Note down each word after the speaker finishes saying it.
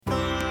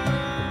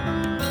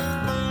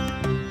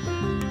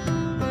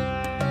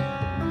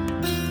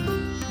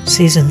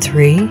Season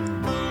 3,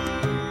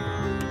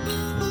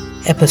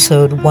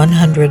 Episode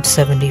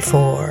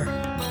 174.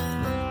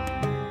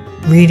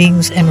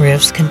 Readings and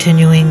riffs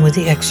continuing with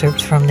the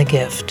excerpts from The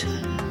Gift,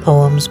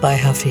 poems by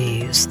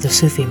Hafiz, the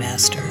Sufi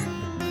master.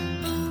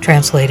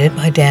 Translated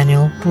by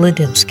Daniel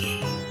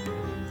Ladinsky.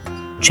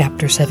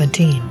 Chapter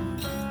 17.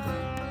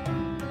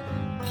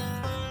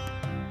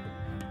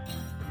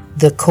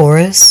 The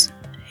Chorus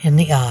in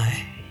the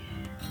Eye.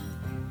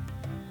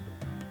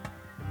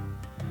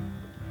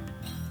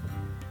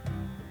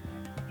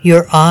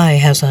 Your eye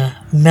has a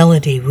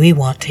melody we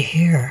want to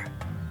hear.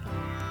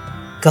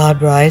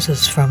 God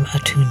rises from a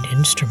tuned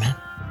instrument.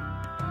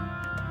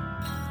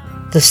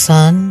 The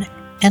sun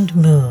and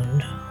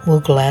moon will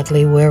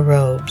gladly wear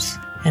robes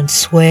and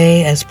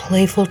sway as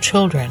playful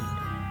children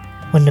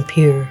when the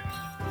pure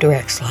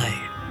directs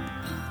light.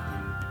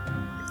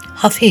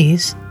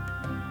 Hafiz,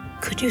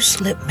 could you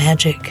slip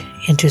magic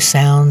into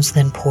sounds,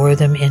 then pour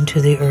them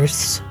into the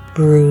earth's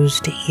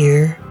bruised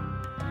ear?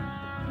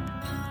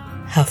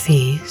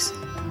 Hafiz,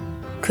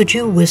 could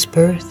you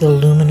whisper the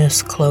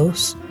luminous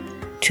close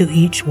to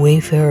each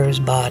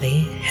wayfarer's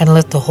body and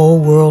let the whole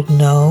world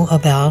know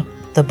about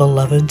the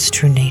beloved's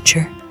true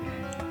nature?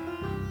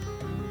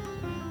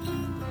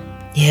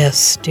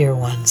 Yes, dear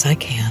ones, I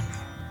can.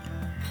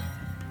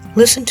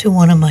 Listen to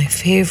one of my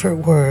favorite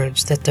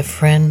words that the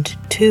friend,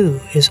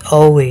 too, is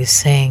always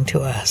saying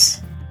to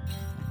us.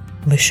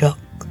 Mashuk,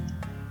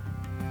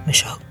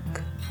 mashuk.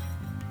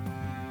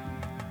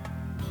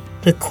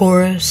 The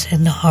chorus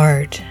in the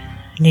heart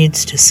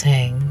needs to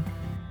sing.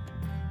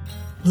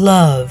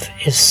 Love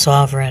is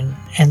sovereign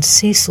and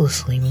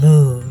ceaselessly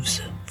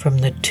moves from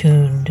the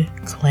tuned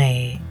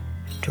clay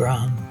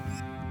drum.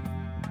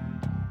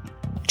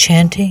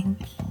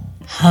 Chanting,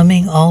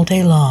 humming all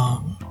day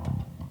long,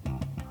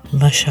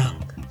 mashuk,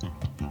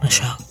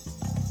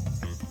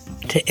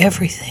 mashuk, to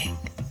everything.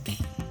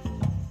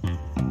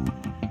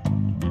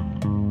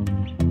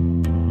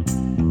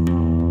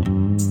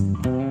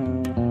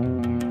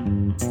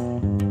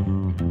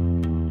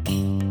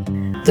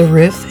 The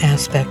riff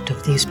aspect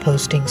of these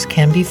postings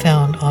can be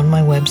found on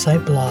my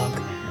website blog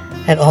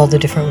at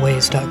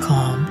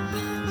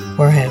allthedifferentways.com,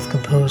 where I have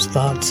composed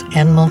thoughts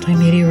and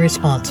multimedia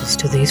responses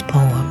to these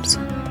poems.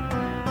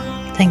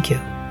 Thank you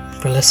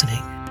for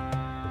listening.